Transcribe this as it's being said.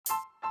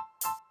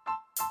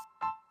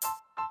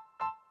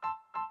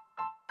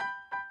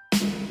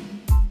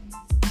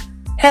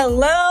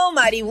Hello,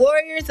 mighty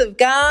warriors of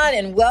God,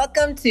 and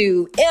welcome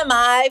to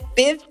MI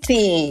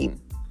 15.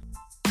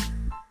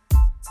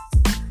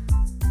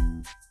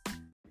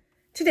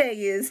 Today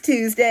is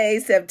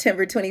Tuesday,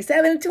 September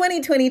 27,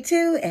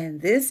 2022, and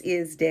this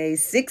is day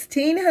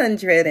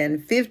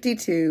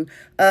 1652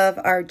 of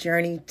our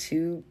journey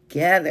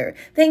together.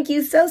 Thank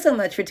you so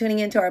much for tuning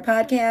into our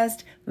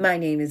podcast. My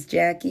name is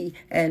Jackie,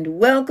 and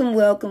welcome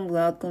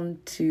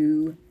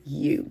to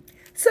you.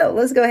 So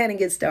let's go ahead and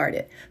get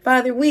started.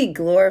 Father, we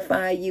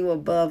glorify you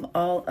above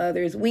all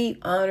others. We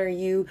honor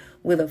you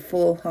with a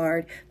full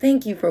heart.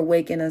 Thank you for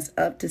waking us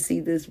up to see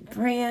this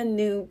brand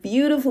new,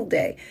 beautiful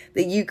day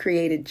that you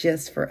created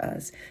just for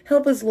us.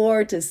 Help us,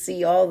 Lord, to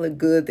see all the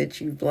good that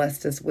you've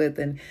blessed us with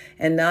and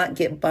not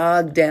get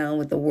bogged down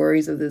with the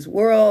worries of this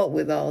world,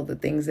 with all the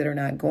things that are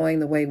not going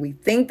the way we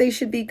think they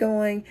should be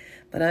going,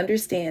 but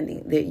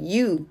understanding that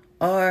you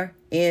are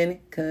in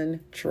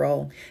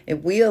control.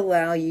 If we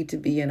allow you to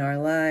be in our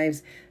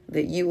lives,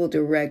 that you will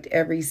direct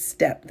every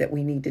step that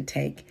we need to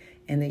take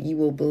and that you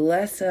will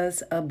bless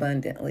us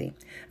abundantly.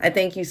 I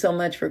thank you so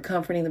much for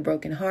comforting the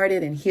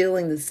brokenhearted and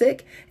healing the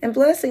sick and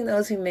blessing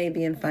those who may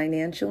be in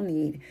financial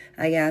need.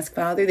 I ask,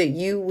 Father, that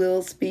you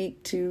will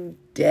speak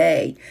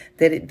today,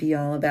 that it be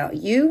all about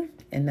you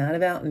and not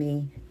about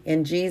me.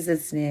 In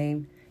Jesus'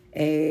 name,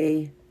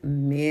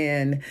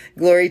 amen.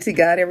 Glory to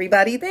God,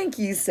 everybody. Thank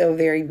you so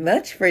very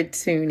much for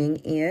tuning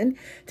in.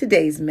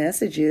 Today's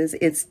message is,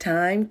 it's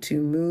time to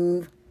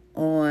move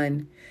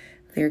on.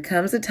 There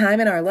comes a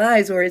time in our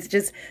lives where it's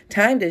just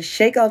time to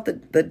shake off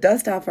the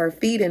dust off our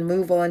feet and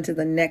move on to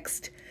the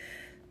next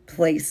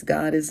place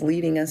God is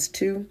leading us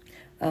to.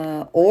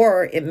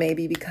 Or it may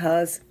be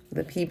because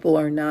the people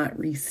are not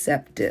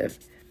receptive.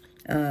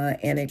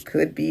 And it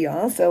could be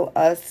also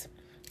us,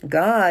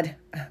 God,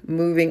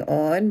 moving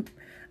on.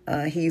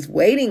 He's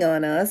waiting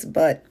on us,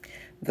 but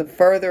the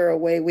further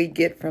away we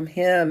get from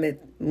him,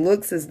 it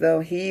looks as though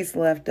he's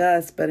left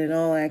us, but in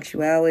all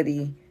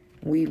actuality,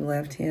 we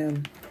left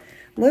him.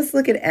 Let's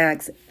look at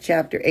Acts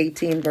chapter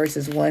 18,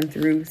 verses 1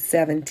 through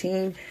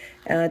 17,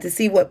 to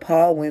see what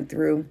Paul went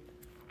through.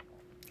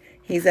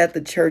 He's at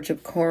the church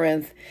of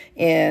Corinth,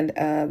 and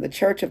the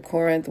church of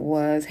Corinth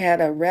had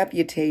a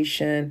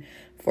reputation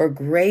for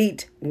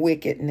great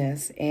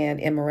wickedness and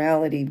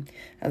immorality.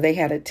 They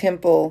had a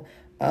temple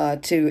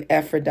to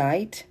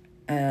Aphrodite,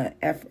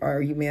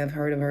 or you may have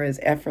heard of her as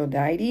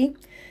Aphrodite,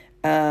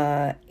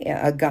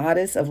 a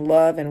goddess of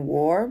love and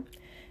war.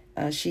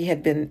 It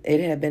had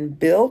been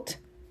built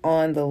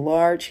on the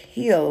large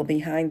hill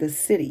behind the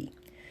city.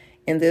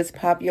 In this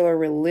popular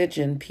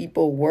religion,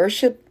 people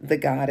worship the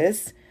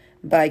goddess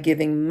by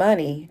giving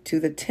money to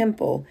the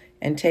temple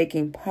and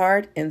taking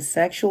part in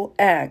sexual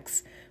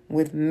acts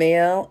with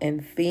male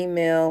and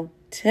female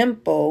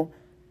temple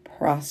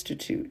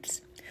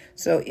prostitutes.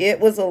 So it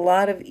was a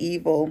lot of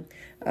evil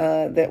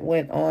that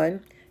went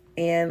on.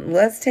 And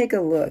let's take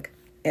a look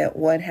at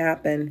what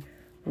happened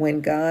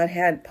when God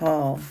had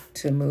Paul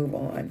to move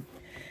on.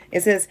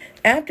 It says,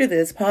 after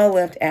this, Paul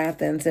left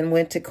Athens and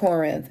went to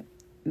Corinth.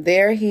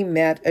 There he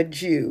met a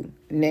Jew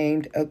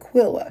named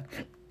Aquila,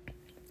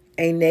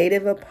 a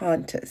native of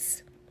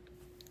Pontus,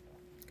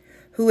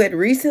 who had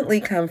recently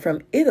come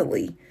from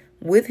Italy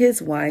with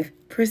his wife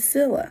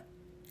Priscilla,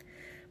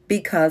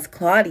 because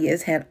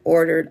Claudius had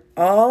ordered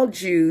all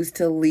Jews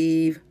to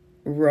leave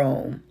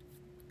Rome.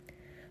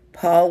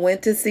 Paul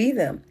went to see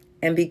them,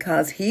 and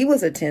because he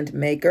was a tent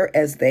maker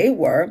as they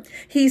were,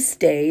 he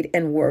stayed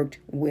and worked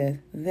with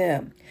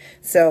them.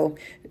 So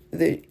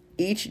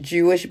each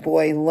Jewish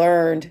boy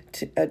learned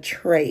a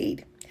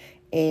trade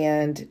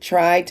and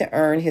tried to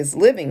earn his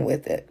living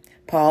with it.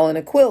 Paul and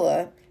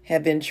Aquila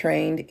had been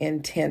trained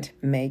in tent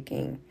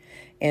making,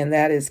 and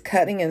that is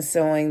cutting and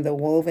sewing the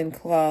woven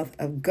cloth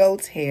of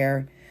goat's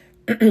hair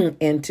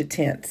into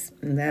tents.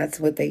 And that's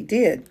what they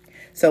did.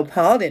 So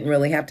Paul didn't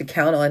really have to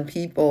count on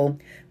people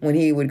when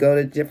he would go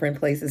to different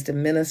places to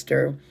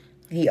minister.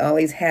 He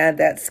always had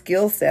that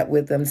skill set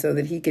with him so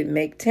that he could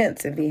make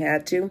tents if he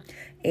had to,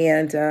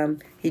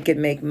 and he could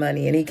make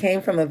money. And he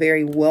came from a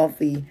very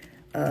wealthy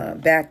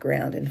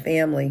background and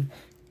family,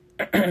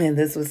 and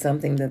this was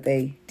something that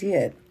they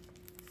did.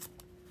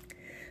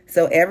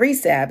 So every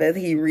Sabbath,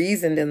 he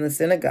reasoned in the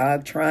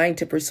synagogue, trying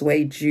to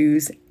persuade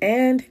Jews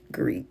and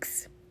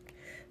Greeks.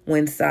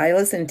 When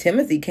Silas and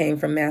Timothy came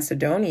from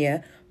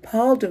Macedonia,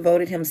 Paul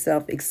devoted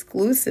himself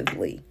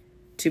exclusively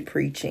to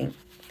preaching,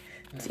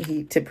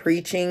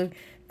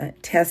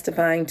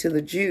 testifying to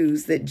the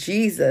Jews that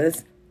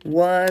Jesus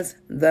was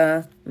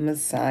the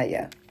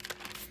Messiah.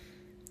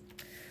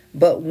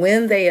 But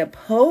when they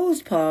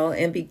opposed Paul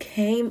and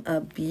became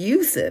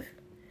abusive,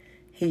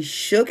 he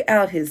shook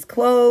out his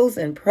clothes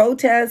in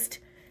protest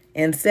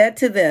and said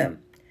to them,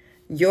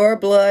 "Your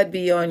blood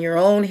be on your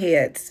own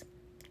heads.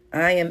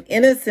 I am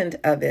innocent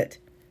of it.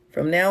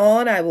 From now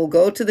on, I will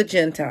go to the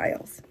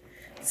Gentiles."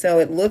 So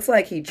it looks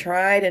like he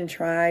tried,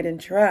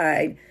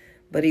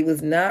 but he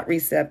was not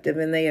receptive,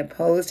 and they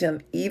opposed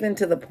him even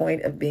to the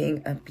point of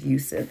being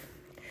abusive.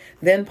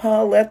 Then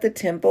Paul left the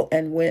temple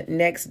and went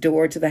next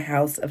door to the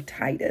house of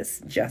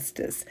Titus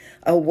Justus,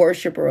 a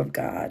worshiper of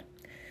God.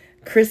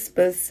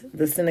 Crispus,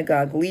 the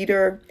synagogue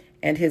leader,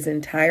 and his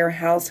entire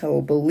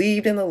household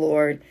believed in the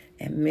Lord,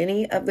 and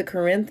many of the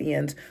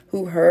Corinthians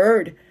who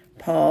heard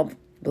Paul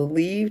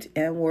believed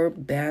and were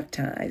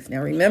baptized.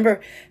 Now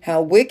remember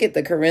how wicked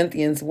the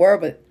Corinthians were,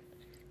 but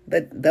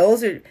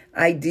those are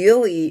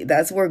ideally,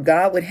 that's where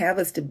God would have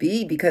us to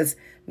be, because,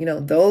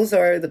 those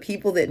are the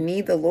people that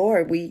need the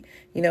Lord.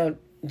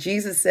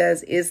 Jesus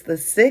says it's the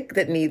sick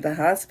that need a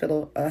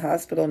hospital,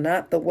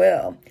 not the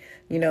well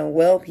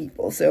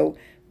people. So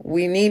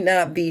we need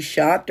not be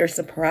shocked or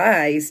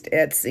surprised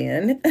at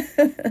sin.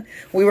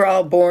 We were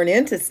all born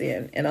into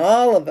sin, and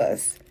all of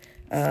us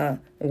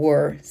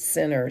were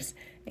sinners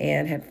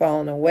and had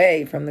fallen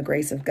away from the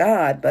grace of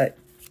God. But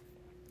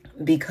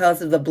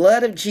because of the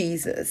blood of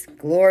Jesus,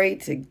 glory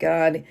to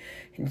God,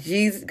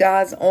 Jesus,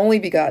 God's only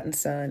begotten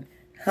Son,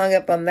 hung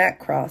up on that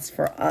cross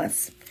for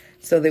us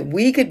so that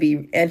we could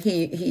be, and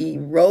he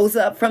rose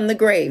up from the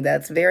grave.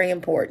 That's very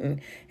important.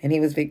 And he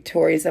was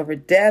victorious over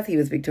death. He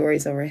was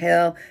victorious over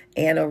hell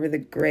and over the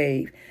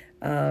grave.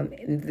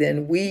 And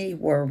then we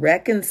were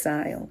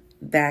reconciled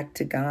back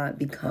to God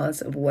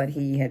because of what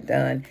he had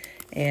done.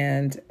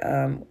 And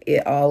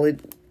all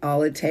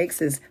it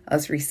takes is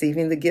us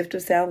receiving the gift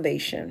of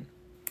salvation.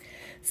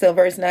 So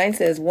verse 9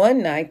 says,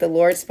 one night the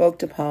Lord spoke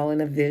to Paul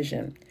in a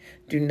vision.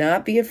 Do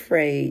not be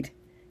afraid.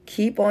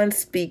 Keep on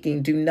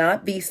speaking. Do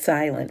not be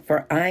silent,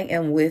 for I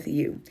am with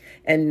you.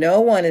 And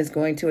no one is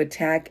going to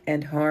attack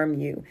and harm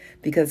you,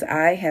 because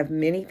I have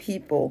many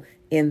people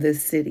in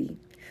this city.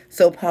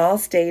 So Paul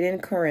stayed in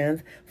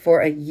Corinth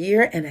for 1.5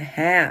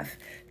 years,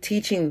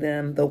 teaching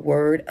them the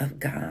word of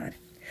God.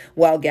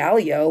 While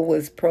Gallio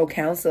was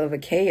proconsul of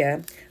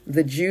Achaia,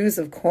 the Jews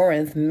of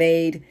Corinth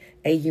made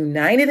a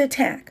united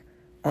attack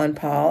on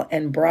Paul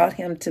and brought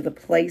him to the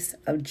place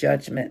of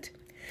judgment.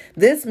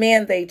 This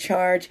man, they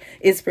charge,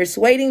 is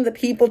persuading the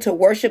people to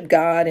worship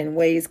God in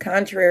ways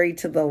contrary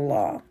to the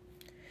law.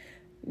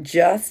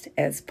 Just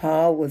as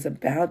Paul was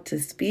about to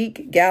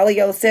speak,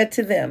 Gallio said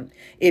to them,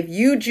 if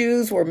you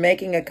Jews were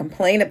making a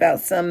complaint about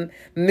some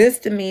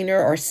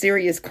misdemeanor or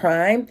serious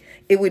crime,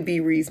 it would be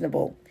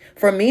reasonable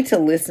for me to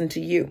listen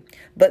to you.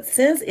 But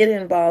since it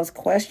involves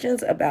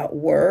questions about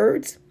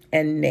words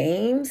and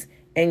names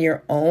and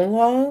your own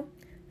law,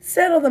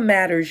 settle the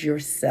matters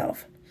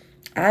yourself.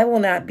 I will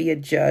not be a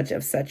judge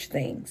of such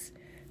things.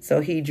 So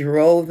he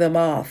drove them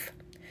off.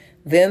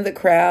 Then the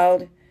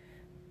crowd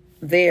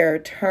there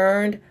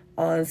turned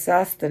on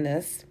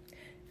Sosthenes,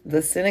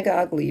 the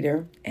synagogue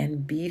leader,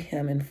 and beat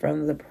him in front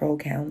of the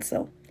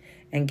proconsul.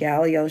 And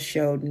Gallio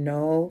showed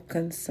no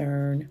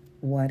concern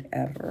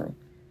whatever.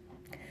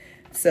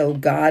 So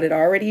God had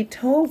already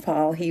told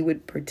Paul he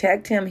would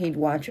protect him, he'd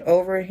watch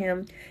over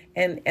him,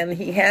 and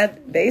he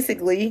had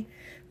basically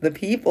the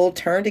people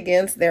turned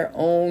against their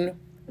own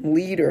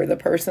leader, the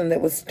person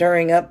that was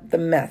stirring up the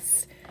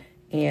mess.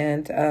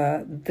 And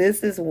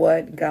this is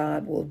what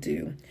God will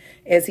do.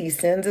 As he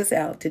sends us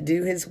out to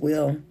do his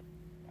will,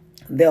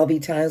 there'll be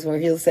times where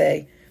he'll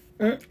say,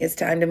 it's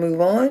time to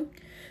move on,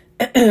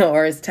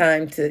 or it's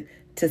time to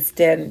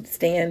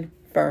stand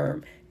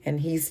firm.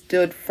 And he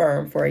stood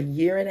firm for 1.5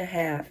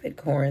 years at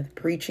Corinth,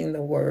 preaching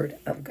the word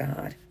of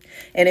God.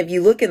 And if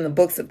you look in the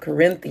books of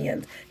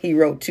Corinthians, he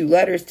wrote 2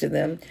 letters to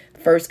them,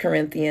 1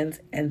 Corinthians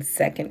and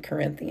 2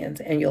 Corinthians.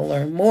 And you'll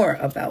learn more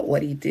about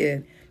what he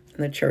did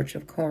in the church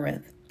of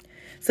Corinth.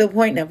 So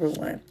point number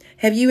 1,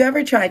 have you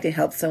ever tried to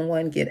help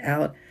someone get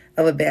out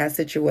of a bad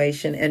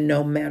situation and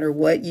no matter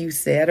what you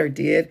said or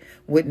did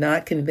would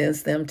not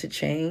convince them to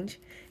change,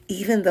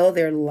 even though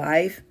their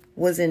life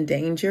was in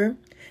danger,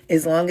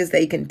 as long as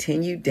they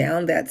continued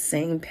down that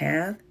same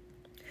path?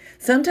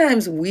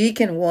 Sometimes we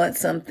can want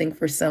something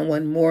for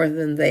someone more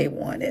than they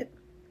want it,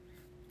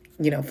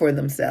 for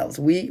themselves.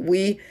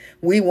 We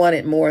want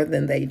it more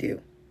than they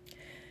do.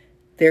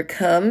 There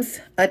comes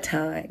a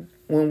time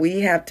when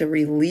we have to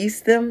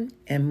release them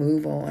and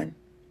move on.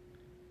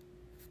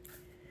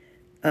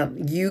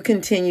 You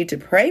continue to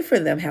pray for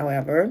them,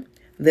 however,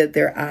 that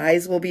their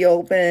eyes will be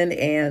opened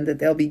and that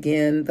they'll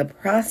begin the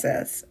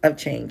process of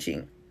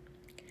changing.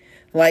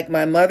 Like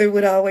my mother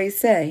would always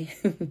say,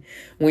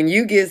 when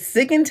you get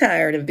sick and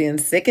tired of being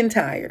sick and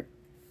tired,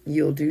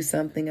 you'll do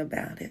something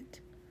about it.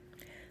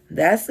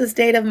 That's the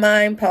state of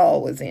mind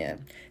Paul was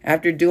in.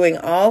 After doing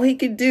all he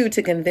could do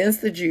to convince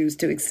the Jews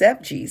to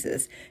accept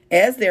Jesus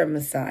as their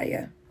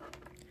Messiah,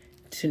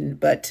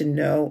 but to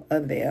no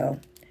avail,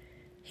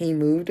 he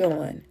moved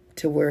on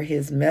to where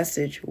his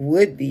message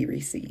would be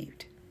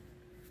received.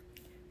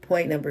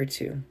 Point number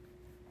 2.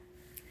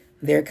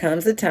 There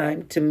comes a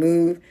time to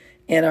move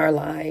in our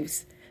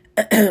lives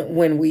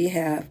when we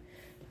have,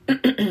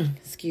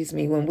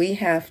 when we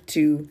have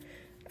to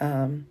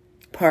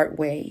part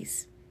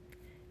ways.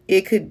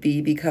 It could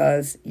be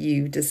because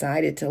you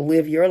decided to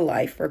live your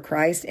life for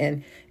Christ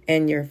and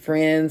your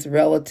friends,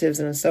 relatives,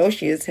 and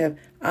associates have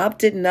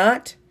opted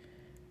not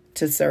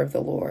to serve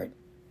the Lord,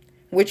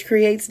 which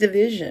creates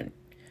division.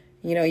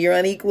 You're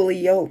unequally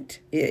yoked.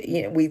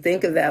 We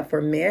think of that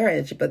for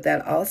marriage, but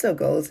that also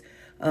goes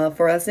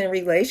for us in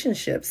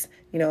relationships.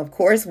 Of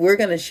course, we're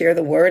going to share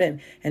the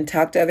word and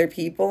talk to other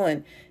people,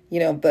 and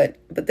but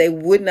they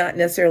would not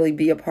necessarily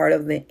be a part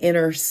of the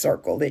inner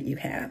circle that you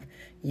have.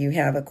 You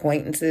have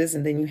acquaintances,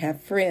 and then you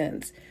have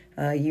friends.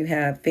 You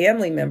have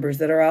family members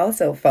that are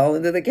also fall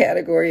into the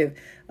category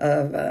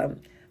of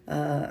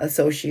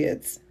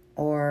associates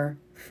or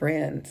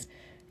friends.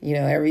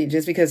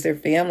 Just because they're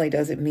family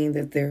doesn't mean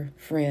that they're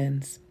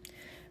friends.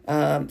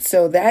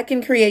 So that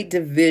can create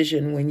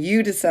division when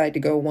you decide to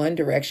go one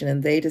direction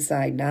and they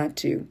decide not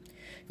to.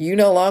 You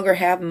no longer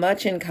have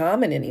much in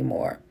common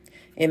anymore.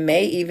 It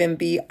may even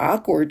be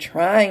awkward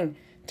trying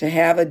to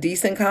have a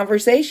decent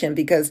conversation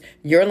because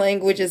your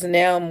language is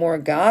now more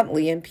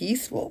godly and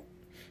peaceful.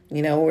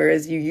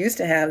 Whereas you used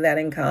to have that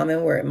in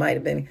common where it might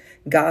have been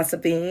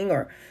gossiping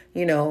or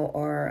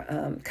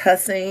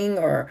cussing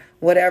or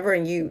whatever.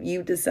 And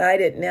you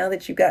decided now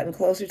that you've gotten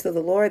closer to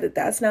the Lord that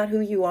that's not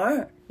who you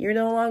are. You're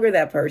no longer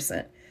that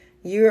person.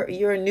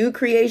 You're a new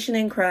creation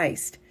in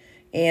Christ.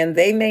 And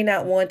they may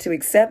not want to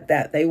accept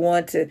that. They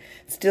want to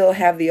still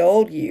have the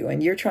old you.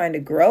 And you're trying to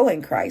grow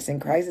in Christ.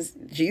 And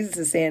Jesus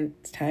is saying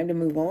it's time to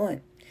move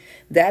on.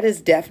 That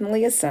is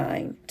definitely a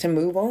sign to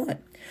move on.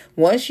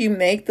 Once you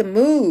make the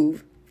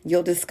move,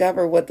 you'll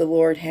discover what the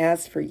Lord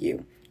has for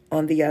you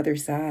on the other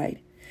side.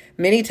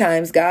 Many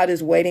times God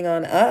is waiting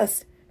on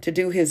us to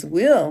do his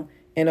will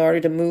in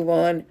order to move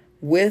on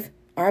with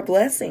our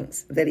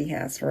blessings that he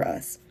has for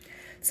us.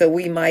 So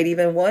we might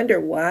even wonder,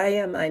 why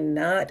am I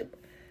not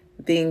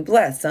being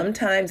blessed?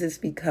 Sometimes it's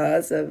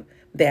because of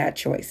bad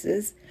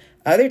choices.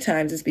 Other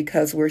times it's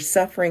because we're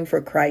suffering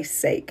for Christ's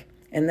sake.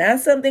 And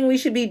that's something we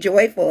should be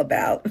joyful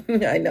about.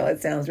 I know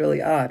it sounds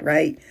really odd,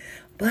 right?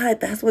 But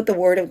that's what the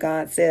Word of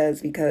God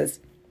says, because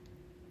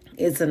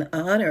it's an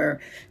honor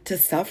to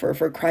suffer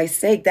for Christ's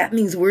sake. That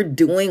means we're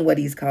doing what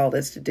he's called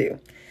us to do.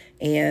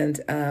 And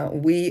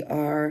we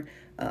are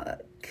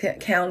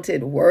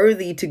counted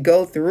worthy to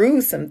go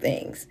through some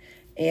things.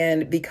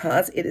 And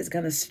because it is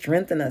going to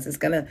strengthen us, it's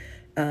going to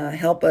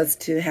help us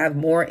to have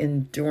more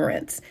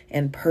endurance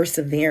and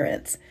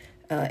perseverance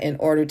in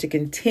order to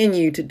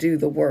continue to do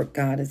the work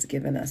God has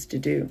given us to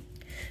do.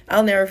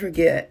 I'll never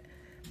forget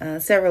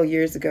several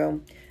years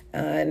ago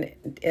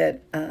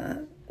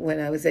when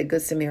I was at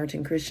Good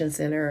Samaritan Christian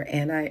Center,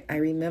 and I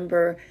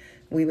remember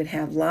we would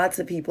have lots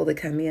of people that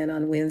come in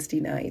on Wednesday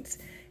nights,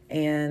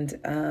 and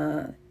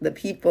the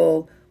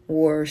people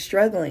were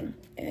struggling,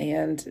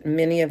 and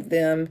many of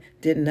them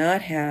did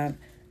not have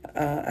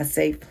a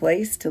safe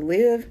place to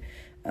live.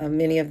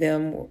 Many of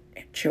them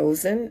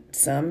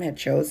some had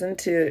chosen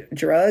to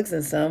drugs,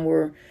 and some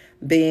were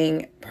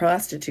being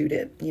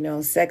prostituted,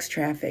 sex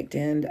trafficked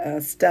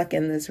and stuck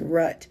in this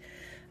rut.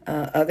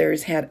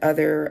 Others had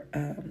other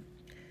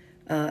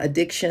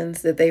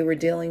addictions that they were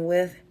dealing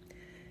with.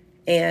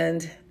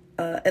 And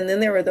then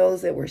there were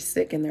those that were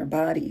sick in their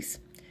bodies.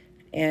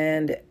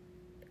 And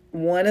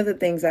one of the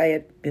things I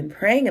had been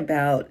praying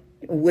about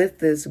with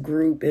this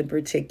group in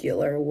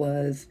particular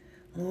was,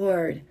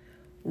 Lord,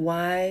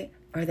 why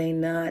are they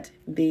not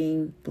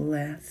being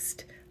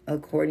blessed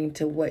according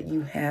to what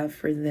you have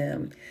for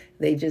them?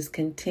 They just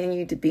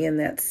continue to be in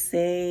that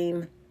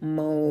same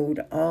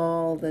mode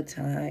all the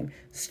time,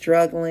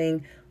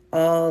 struggling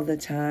all the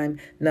time,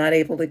 not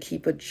able to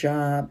keep a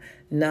job,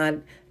 not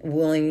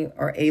willing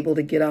or able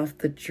to get off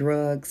the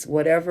drugs,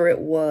 whatever it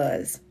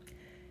was.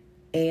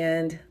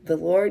 And the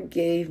Lord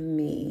gave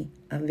me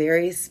a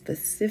very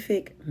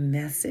specific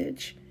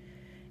message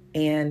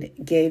and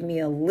gave me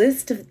a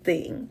list of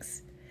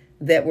things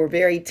that were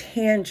very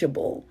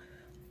tangible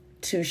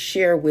to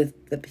share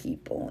with the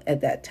people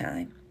at that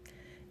time.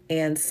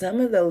 And some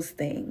of those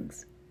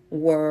things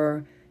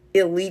were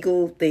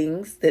illegal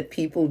things that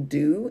people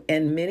do.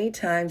 And many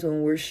times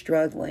when we're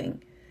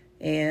struggling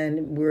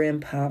and we're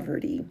in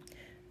poverty,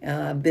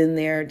 been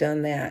there,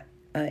 done that.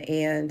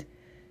 And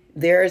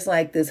there's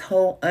like this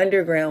whole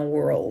underground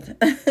world.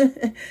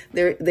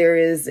 There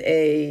is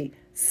a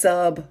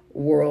sub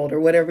world, or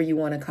whatever you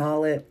want to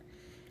call it,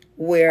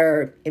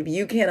 where if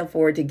you can't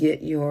afford to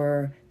get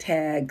your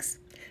tags,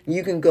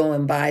 you can go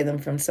and buy them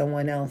from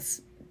someone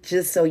else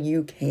just so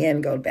you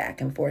can go back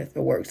and forth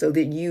to work, so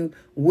that you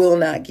will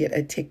not get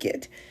a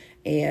ticket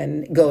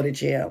and go to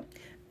jail.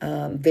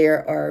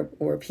 There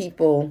were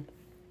people,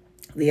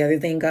 the other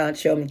thing God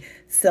showed me,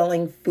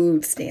 selling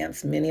food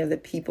stamps. Many of the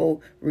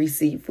people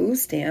received food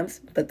stamps,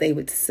 but they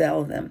would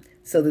sell them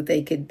so that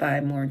they could buy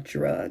more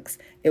drugs.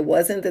 It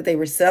wasn't that they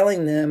were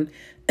selling them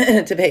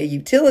to pay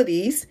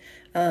utilities.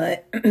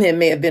 It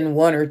may have been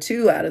one or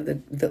two out of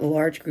the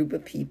large group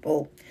of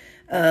people.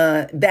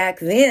 Back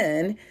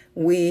then,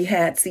 we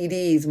had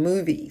CDs,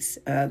 movies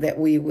that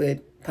we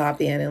would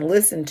pop in and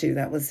listen to.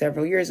 That was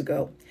several years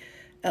ago.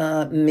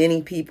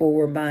 Many people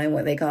were buying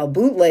what they call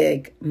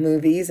bootleg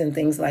movies and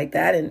things like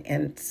that.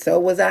 And so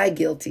was I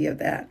guilty of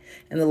that.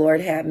 And the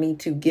Lord had me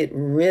to get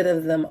rid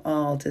of them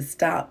all, to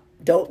stop.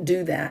 Don't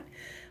do that.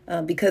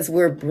 Because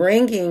we're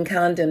bringing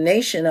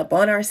condemnation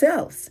upon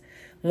ourselves.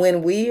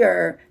 When we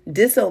are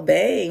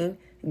disobeying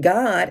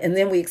God, and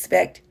then we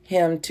expect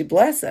him to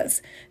bless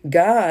us.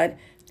 God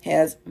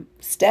has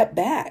stepped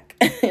back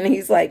and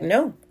he's like,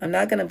 no, I'm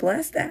not going to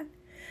bless that.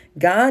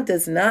 God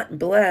does not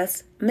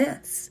bless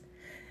mess.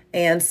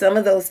 And some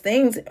of those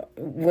things,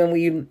 when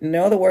we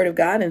know the word of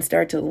God and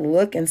start to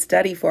look and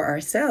study for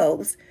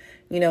ourselves,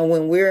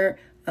 when we're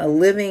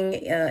living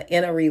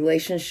in a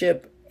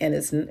relationship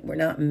and we're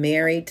not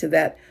married to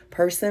that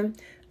person,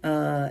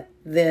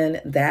 then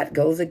that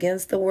goes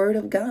against the word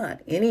of God.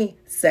 Any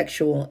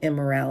sexual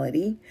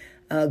immorality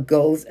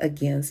goes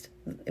against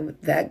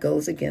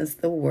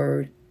the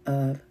word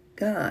of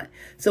God.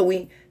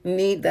 So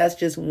that's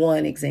just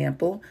one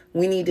example.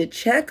 We need to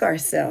check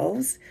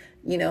ourselves,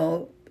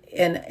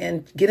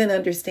 and get an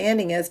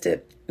understanding as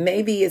to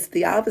maybe it's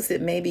the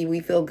opposite. Maybe we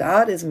feel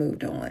God has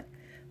moved on,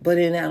 but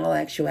in all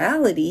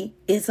actuality,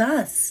 it's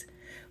us.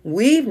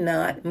 We've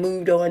not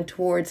moved on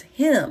towards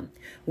him.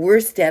 We're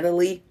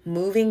steadily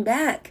moving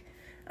back.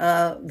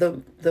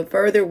 The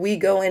further we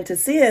go into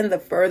sin, the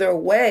further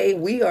away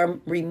we are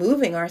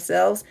removing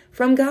ourselves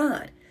from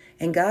God.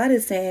 And God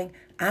is saying,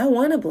 I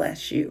want to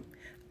bless you.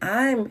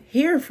 I'm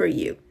here for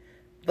you.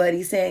 But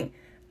he's saying,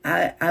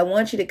 I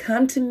want you to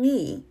come to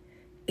me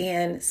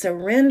and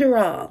surrender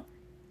all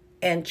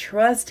and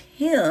trust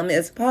him,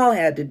 as Paul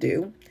had to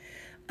do,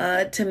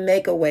 to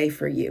make a way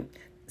for you.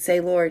 Say,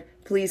 Lord,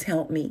 please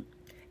help me.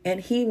 And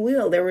he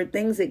will. There were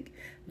things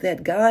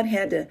that God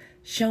had to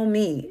show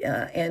me.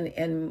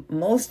 And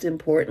most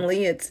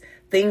importantly, it's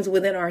things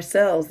within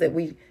ourselves that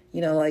we,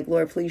 like,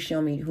 Lord, please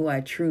show me who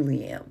I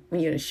truly am.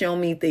 Show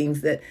me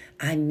things that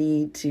I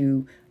need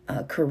to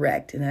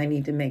correct and I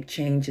need to make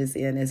changes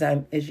in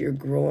as you're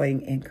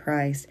growing in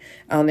Christ.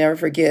 I'll never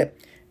forget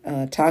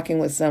talking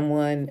with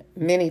someone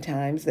many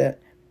times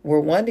that were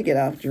wanting to get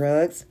off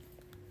drugs,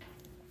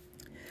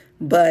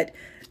 but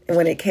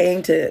when it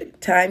came to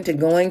time to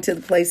going to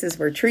the places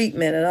for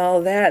treatment and all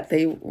of that,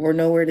 they were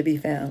nowhere to be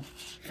found.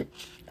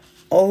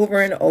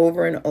 Over and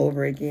over and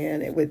over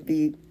again, it would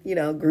be,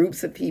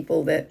 groups of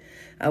people that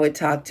I would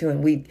talk to,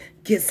 and we'd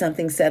get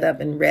something set up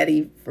and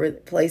ready for a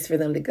place for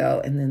them to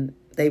go, and then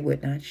they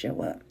would not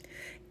show up.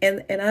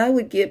 And I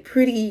would get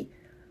pretty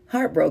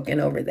heartbroken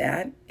over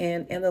that.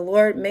 And the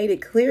Lord made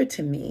it clear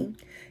to me,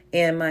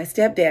 and my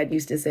stepdad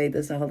used to say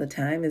this all the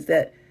time, is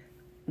that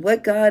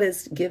what God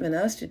has given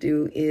us to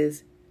do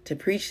is to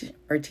preach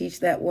or teach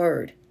that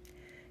word.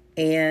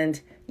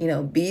 And,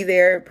 be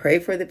there, pray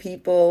for the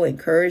people,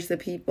 encourage the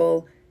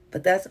people.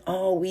 But that's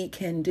all we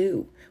can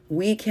do.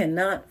 We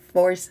cannot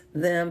force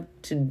them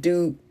to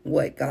do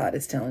what God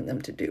is telling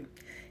them to do.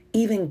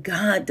 Even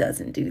God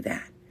doesn't do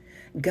that.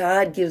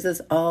 God gives us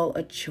all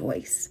a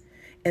choice.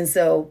 And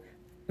so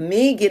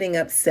me getting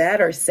upset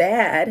or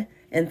sad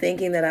and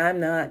thinking that I'm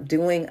not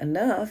doing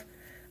enough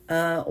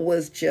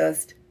was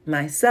just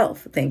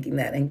myself thinking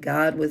that. And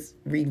God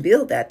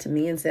revealed that to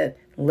me and said,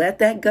 let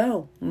that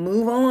go.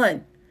 Move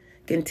on.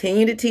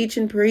 Continue to teach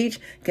and preach.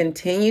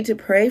 Continue to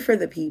pray for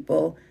the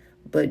people.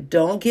 But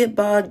don't get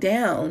bogged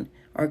down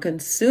or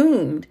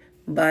consumed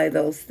by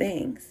those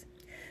things.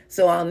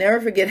 So I'll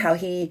never forget how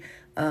he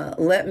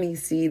let me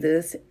see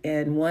this.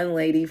 And one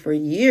lady for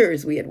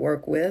years we had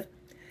worked with,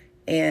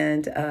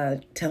 and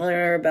telling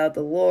her about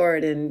the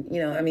Lord. And,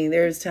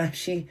 there's times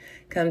she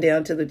come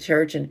down to the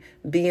church and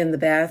be in the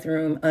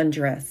bathroom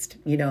undressed,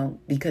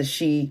 because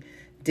she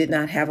did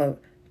not have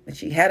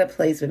she had a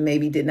place, but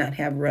maybe did not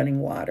have running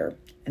water.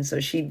 And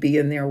so she'd be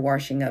in there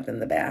washing up in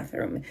the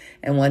bathroom.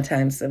 And one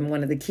time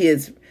one of the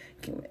kids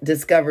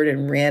discovered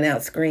and ran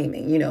out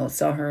screaming,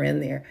 saw her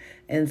in there.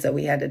 And so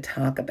we had to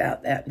talk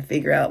about that and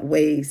figure out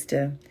ways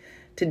to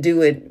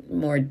do it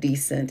more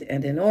decent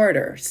and in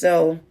order.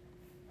 So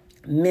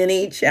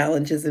many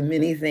challenges and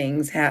many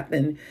things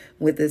happened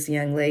with this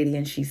young lady,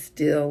 and she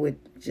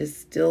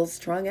still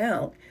strung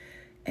out.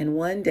 And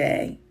one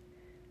day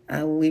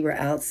we were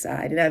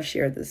outside, and I've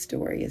shared this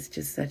story. It's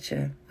just such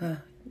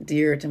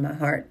dear to my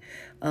heart.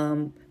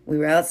 We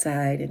were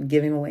outside and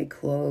giving away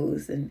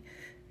clothes and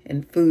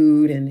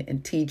food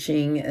and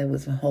teaching. It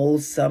was a whole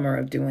summer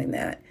of doing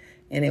that,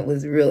 and it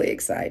was really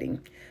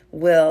exciting.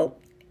 Well,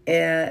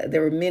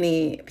 there were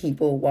many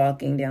people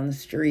walking down the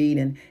street,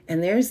 and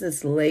there's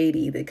this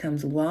lady that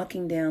comes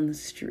walking down the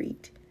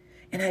street,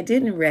 and I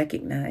didn't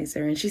recognize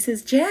her. And she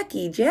says,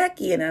 Jackie,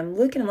 and I'm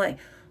looking, I'm like,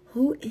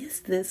 who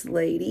is this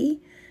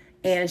lady?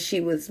 And she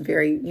was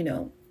very,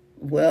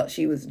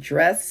 she was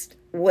dressed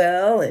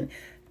well and,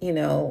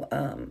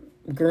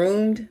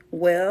 groomed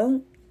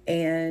well,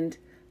 and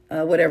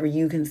whatever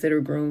you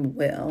consider groomed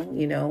well,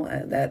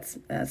 that's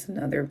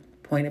another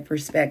point of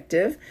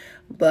perspective.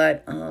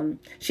 But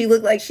she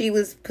looked like she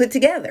was put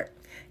together,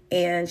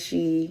 and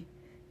she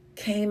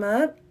came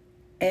up,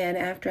 and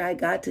after I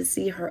got to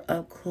see her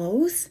up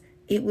close,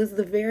 it was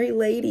the very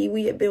lady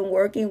we had been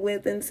working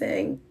with and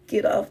saying,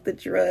 get off the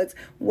drugs.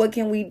 What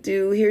can we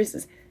do? Here's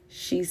this.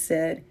 She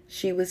said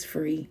she was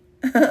free.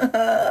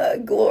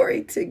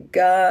 Glory to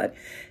God.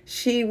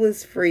 She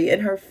was free.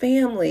 And her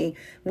family,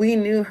 we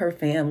knew her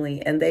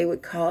family, and they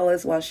would call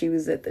us while she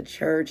was at the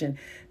church and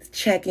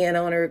check in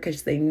on her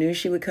because they knew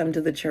she would come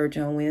to the church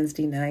on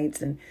Wednesday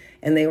nights.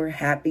 and they were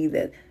happy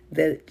that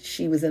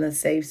she was in a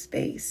safe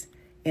space,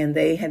 and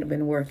they had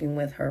been working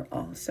with her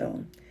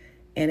also.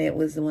 And it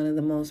was one of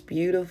the most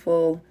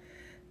beautiful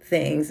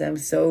things. I'm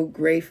so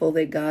grateful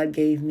that God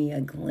gave me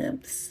a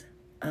glimpse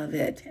of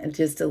it, and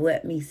just to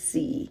let me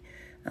see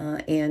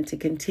and to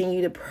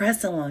continue to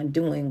press on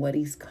doing what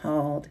he's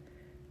called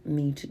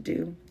me to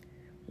do.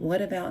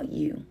 What about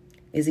you?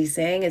 Is he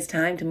saying it's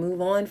time to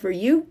move on for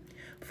you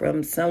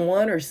from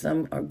someone or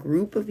a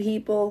group of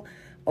people?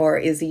 Or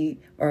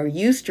are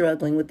you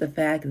struggling with the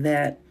fact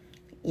that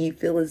you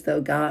feel as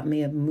though God may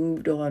have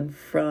moved on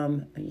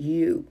from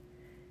you?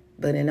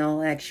 But in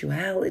all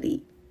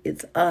actuality,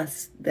 it's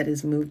us that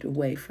has moved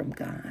away from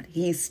God.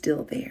 He's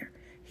still there.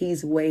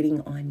 He's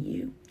waiting on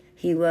you.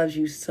 He loves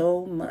you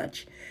so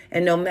much.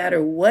 And no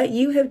matter what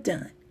you have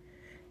done,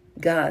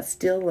 God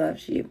still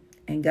loves you,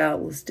 and God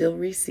will still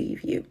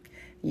receive you.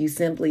 You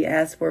simply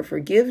ask for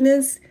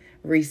forgiveness,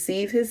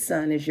 receive his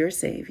Son as your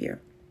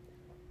Savior,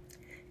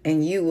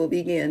 and you will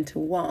begin to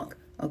walk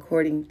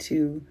according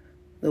to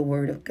the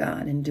word of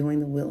God and doing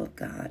the will of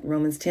God.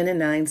 Romans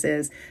 10:9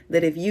 says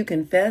that if you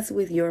confess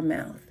with your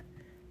mouth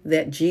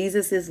that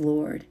Jesus is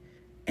Lord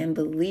and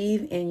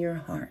believe in your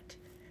heart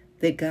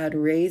that God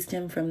raised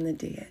him from the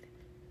dead,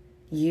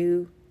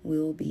 you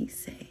will be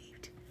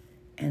saved.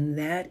 And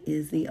that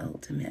is the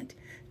ultimate,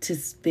 to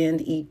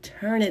spend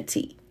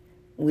eternity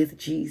with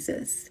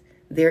Jesus.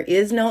 There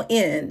is no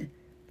end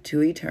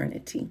to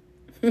eternity.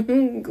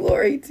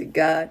 Glory to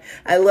God.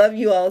 I love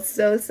you all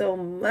so, so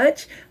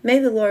much. May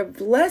the Lord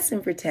bless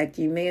and protect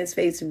you. May his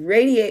face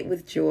radiate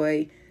with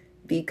joy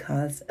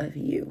because of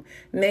you.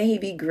 May he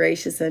be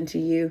gracious unto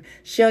you,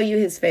 show you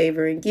his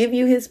favor, and give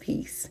you his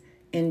peace.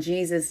 In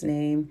Jesus'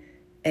 name,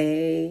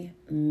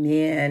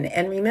 amen.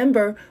 And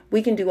remember,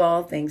 we can do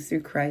all things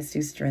through Christ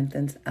who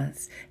strengthens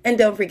us. And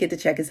don't forget to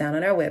check us out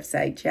on our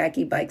website,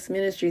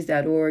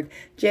 JackieBuycksMinistries.org,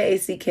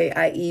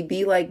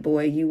 JACKIE, like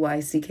boy,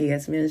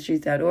 UYCKS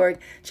Ministries.org.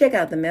 Check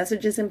out the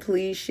messages and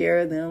please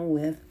share them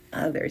with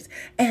others.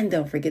 And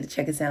don't forget to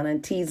check us out on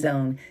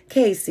tzonekc.org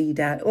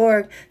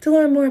to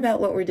learn more about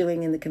what we're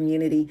doing in the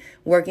community,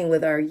 working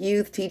with our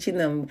youth, teaching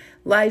them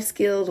life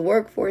skills,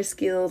 workforce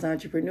skills,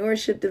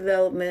 entrepreneurship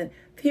development,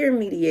 peer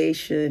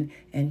mediation,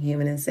 and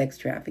human and sex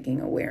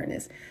trafficking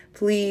awareness.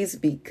 Please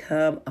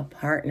become a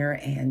partner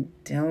and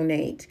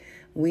donate.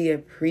 We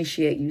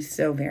appreciate you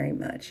so very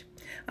much.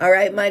 All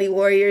right, mighty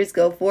warriors,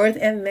 go forth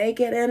and make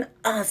it an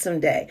awesome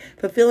day,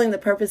 fulfilling the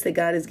purpose that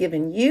God has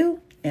given you.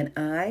 And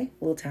I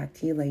will talk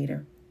to you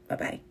later.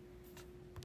 Bye-bye.